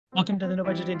Welcome to the No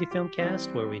Budget Indie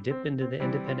Filmcast, where we dip into the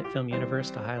independent film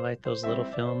universe to highlight those little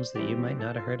films that you might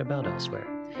not have heard about elsewhere.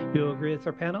 You will agree with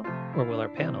our panel, or will our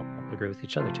panel agree with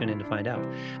each other? Tune in to find out.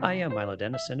 I am Milo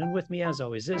Dennison, and with me, as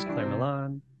always, is Claire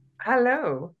Milan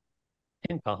Hello.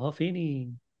 and Cathal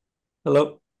Feeney.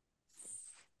 Hello.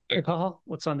 Hey, Cathal,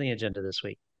 what's on the agenda this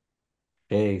week?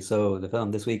 Okay, so the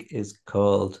film this week is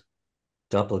called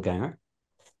Doppelganger,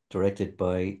 directed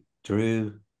by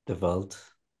Drew DeWalt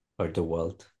or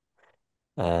DeWalt,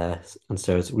 and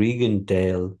stars Regan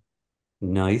Dale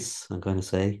Nice, I'm going to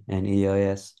say,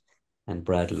 Neis, and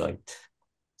Brad Light.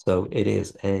 So it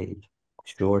is a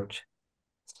short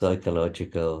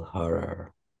psychological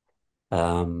horror.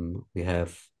 We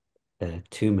have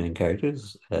two main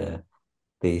characters. The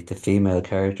female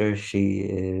character, she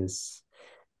is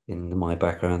in my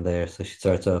background there. So she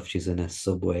starts off, she's in a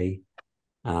subway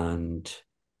and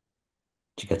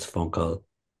she gets a phone call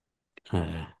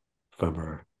uh, from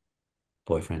her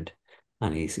boyfriend.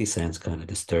 And he sounds kind of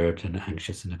disturbed and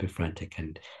anxious and a bit frantic.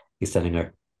 And he's telling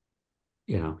her,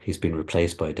 he's been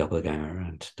replaced by a doppelganger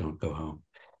and don't go home.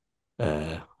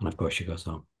 And of course, she goes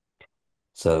home.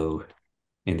 So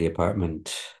in the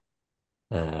apartment,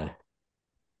 uh,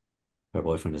 her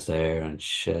boyfriend is there and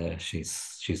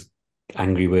she's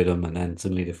angry with him. And then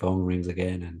suddenly the phone rings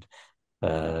again.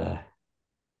 And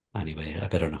anyway, I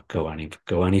better not go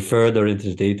any further into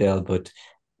the detail, but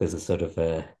there's a sort of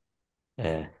a,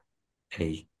 a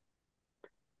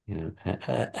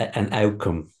an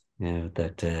outcome,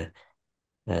 that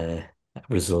uh,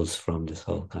 results from this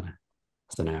whole kind of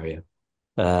scenario.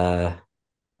 Uh,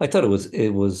 I thought it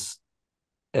was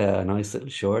a nice little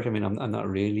short. I mean, I'm not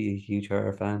really a huge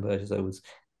horror fan, but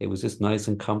it was just nice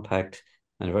and compact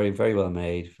and very very well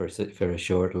made for a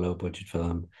short low budget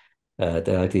film. They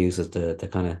like to use the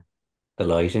kind of the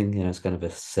lighting, it's kind of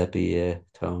a sepia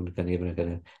tone, kind of even a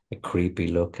kind of a creepy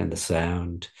look, and the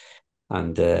sound,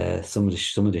 and some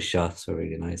of the shots were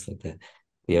really nice, like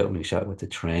the opening shot with the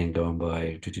train going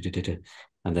by,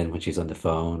 and then when she's on the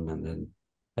phone, and then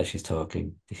as she's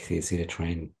talking, you see the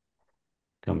train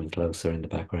coming closer in the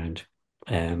background.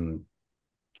 Um,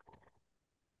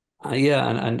 yeah,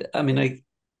 and I mean,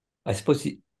 I suppose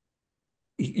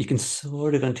you can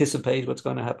sort of anticipate what's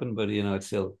going to happen, but it's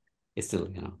still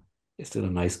a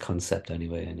nice concept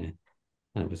anyway, and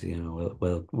it was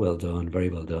well done, very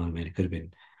well done. I mean, it could have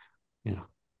been, you know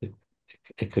it,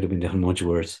 it could have been done much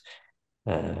worse,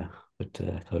 uh, but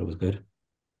I thought it was good.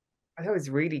 I thought it was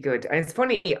really good. And it's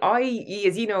funny,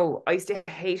 as you know, I used to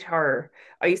hate horror.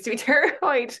 I used to be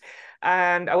terrified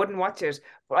and I wouldn't watch it.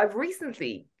 But I've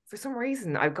recently, for some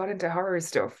reason, I've got into horror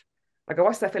stuff. Like I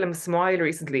watched that film Smile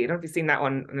recently. I don't know if you've seen that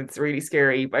one, and it's really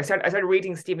scary. But I started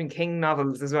reading Stephen King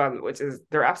novels as well, which is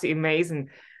they're absolutely amazing.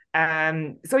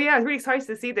 So yeah, I was really excited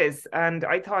to see this. And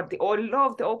I thought I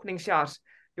love the opening shot.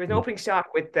 There was an Yeah, opening shot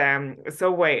with a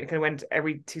subway. It kind of went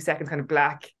every 2 seconds, kind of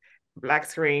black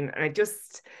screen, and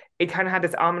it kind of had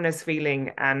this ominous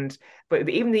feeling. And but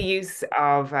even the use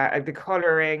of the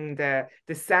coloring, the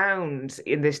sound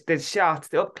in the shots,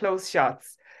 the up close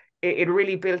shots, it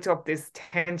really built up this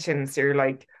tension. So you're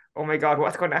like, oh my god,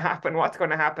 what's going to happen, what's going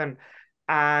to happen?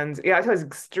 And yeah, I thought it was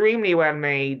extremely well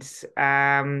made.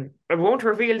 I won't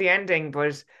reveal the ending,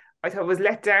 but I thought it was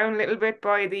let down a little bit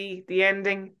by the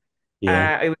ending.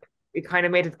 yeah, It it kind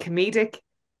of made it comedic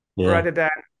yeah, rather than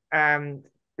um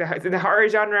the horror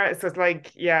genre. So it's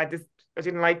like, yeah, this I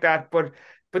didn't like that, but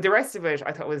the rest of it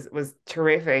I thought was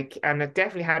terrific, and it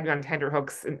definitely had me on tender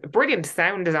hooks. And brilliant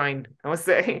sound design, I must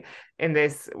say, in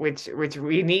this, which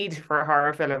we need for a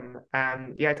horror film.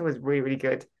 Yeah, I thought it was really really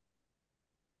good.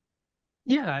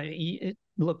 Yeah, it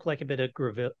looked like a bit of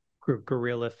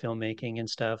guerrilla filmmaking and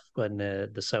stuff, when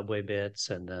the subway bits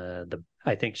and the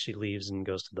I think she leaves and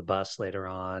goes to the bus later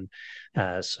on.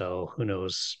 So who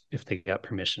knows if they got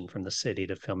permission from the city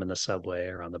to film in the subway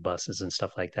or on the buses and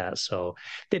stuff like that. So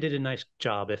they did a nice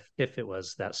job if it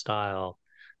was that style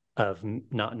of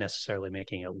not necessarily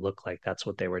making it look like that's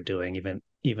what they were doing,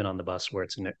 even on the bus where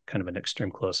it's kind of an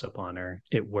extreme close up on her.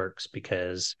 It works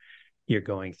because you're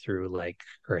going through like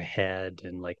her head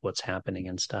and like what's happening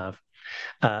and stuff.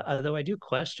 Although I do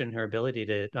question her ability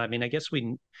to, I mean, I guess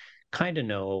we kind of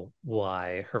know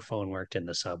why her phone worked in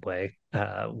the subway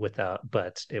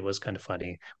but it was kind of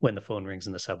funny when the phone rings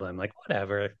in the subway. I'm like,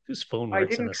 whatever, whose phone I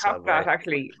works in didn't the cop that subway?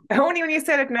 actually. Only when you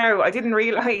said it now, I didn't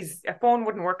realize a phone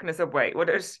wouldn't work in a subway, would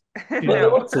it? well, it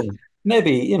No. works in,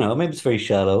 maybe it's very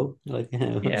shallow, like,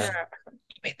 Yeah. Yeah. I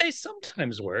mean, they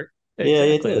sometimes work. yeah,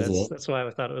 it Exactly. does, yeah. That's why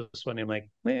I thought it was funny. I'm like,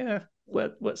 yeah,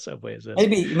 what subway is this?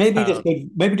 Maybe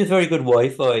Um, maybe just very good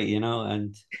Wi-Fi,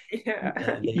 and Yeah.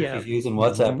 then yeah. she's using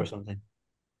WhatsApp Hmm. or something.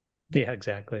 Yeah,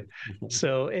 exactly.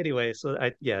 So anyway, so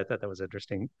I thought that was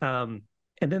interesting. And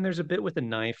then there's a bit with the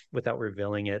knife without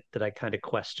revealing it that I kind of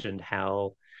questioned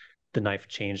how the knife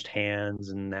changed hands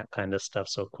and that kind of stuff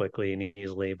so quickly and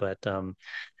easily. But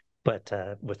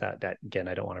without that, again,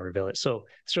 I don't want to reveal it. So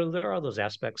there are all those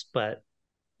aspects, but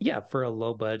yeah, for a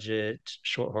low budget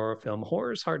short horror film,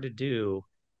 horror is hard to do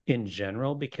in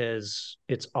general because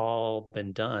it's all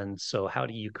been done. So how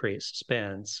do you create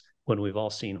suspense when we've all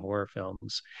seen horror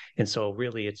films? And so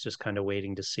really it's just kind of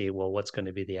waiting to see, well, what's going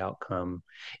to be the outcome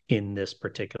in this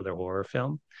particular horror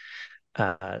film.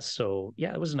 So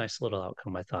yeah, it was a nice little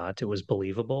outcome, I thought. It was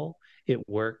believable. It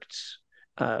worked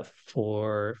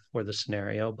for the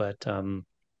scenario, but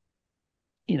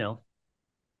you know,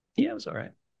 yeah, it was all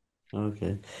right.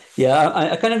 Okay. Yeah,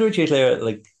 I kind of agree with you, Claire.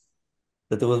 Like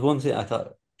that, there was one thing I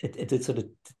thought it did sort of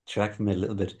detract from me a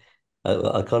little bit.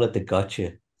 I call it the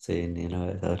gotcha scene.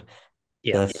 I thought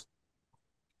Yeah.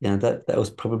 that that was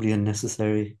probably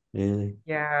unnecessary. Really.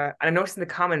 Yeah, and I noticed in the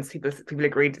comments people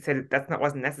agreed to say that that's not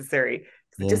wasn't necessary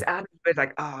because it Yeah. just added a bit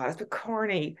like, oh, that's a bit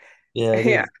corny. Yeah, it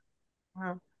Yeah. is.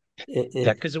 Wow. Yeah,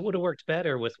 It because it would have worked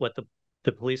better with what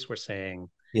the police were saying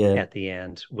yeah, at the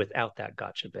end without that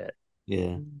gotcha bit.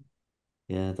 yeah,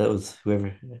 yeah. That was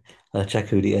whoever. I'll check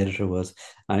who the editor was,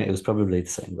 and it was probably the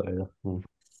same guy, though.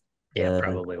 Yeah, it Uh,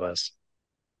 probably was.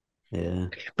 yeah,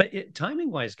 But timing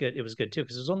wise, good. It was good too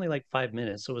because it was only like 5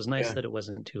 minutes. So it was nice Yeah. that it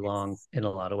wasn't too long in a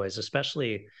lot of ways,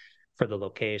 especially for the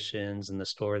locations and the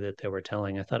story that they were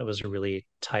telling. I thought it was a really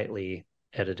tightly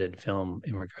edited film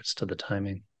in regards to the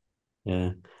timing.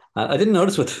 yeah. I didn't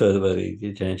notice what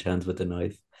the giant hands with the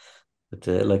knife, but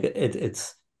like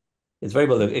it's very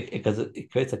well because it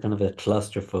creates a kind of a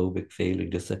claustrophobic feeling,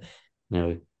 just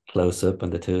close up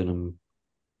and the two of them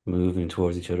moving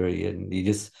towards each other, and you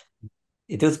just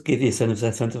it does give you a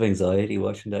sense of anxiety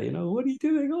watching that. What are you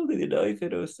doing holding the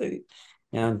knife? Say,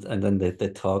 and then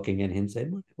the talking and him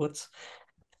saying, what's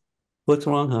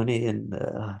wrong, honey? And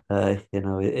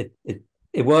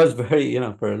it was very,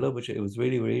 for a low budget, it was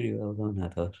really, really well done, I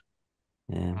thought.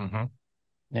 Yeah. Hmm.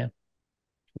 Yeah.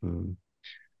 Mm.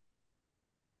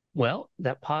 Well,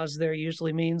 that pause there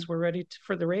usually means we're ready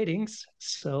for the ratings.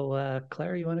 So,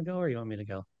 Claire, you want to go or you want me to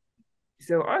go?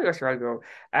 So I got I'll go.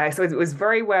 So it was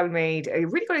very well made. A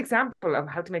really good example of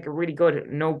how to make a really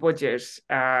good no budget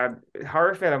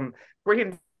horror film.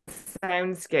 Brilliant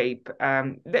soundscape.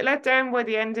 Let down by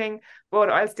the ending, but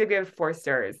I'll still give 4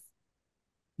 stars.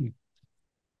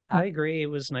 I agree. It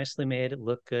was nicely made. It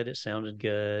looked good. It sounded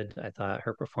good. I thought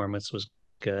her performance was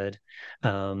good.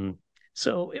 Um,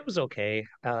 so it was okay.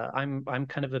 I'm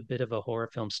kind of a bit of a horror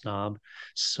film snob,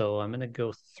 so I'm gonna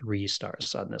go 3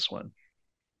 stars on this one.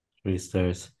 3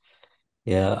 stars.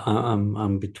 Yeah,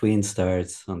 I'm between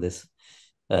stars on this.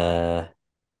 Uh,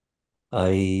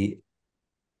 I,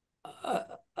 I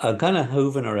I'm kind of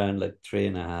hovering around like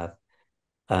 3.5,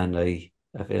 and I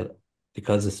feel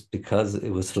because it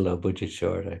was a low budget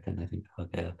short, I kind of think,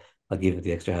 okay, I'll give it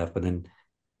the extra half, but then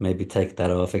maybe take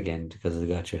that off again because I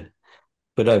got you.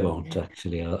 But I won't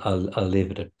actually. I'll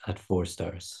leave it at 4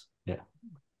 stars. Yeah,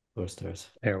 4 stars.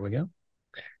 There we go.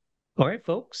 All right,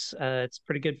 folks. It's a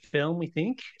pretty good film, we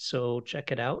think. So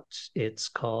check it out. It's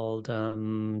called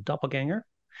Doppelganger.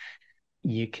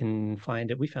 You can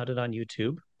find it. We found it on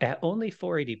YouTube at only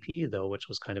 480p though, which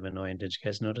was kind of annoying. Did you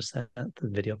guys notice that the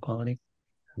video quality?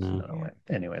 No. No way.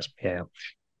 Anyways, yeah.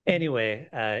 Anyway,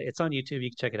 it's on YouTube. You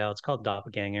can check it out. It's called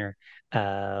Doppelganger.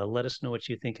 Let us know what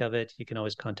you think of it. You can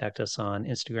always contact us on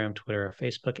Instagram, Twitter, or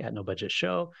Facebook at No Budget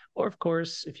Show. Or, of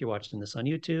course, if you're watching this on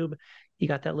YouTube, you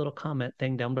got that little comment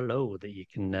thing down below that you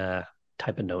can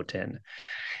type a note in.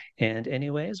 And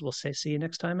anyways, we'll say see you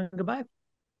next time and goodbye.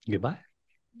 Goodbye.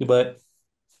 Goodbye.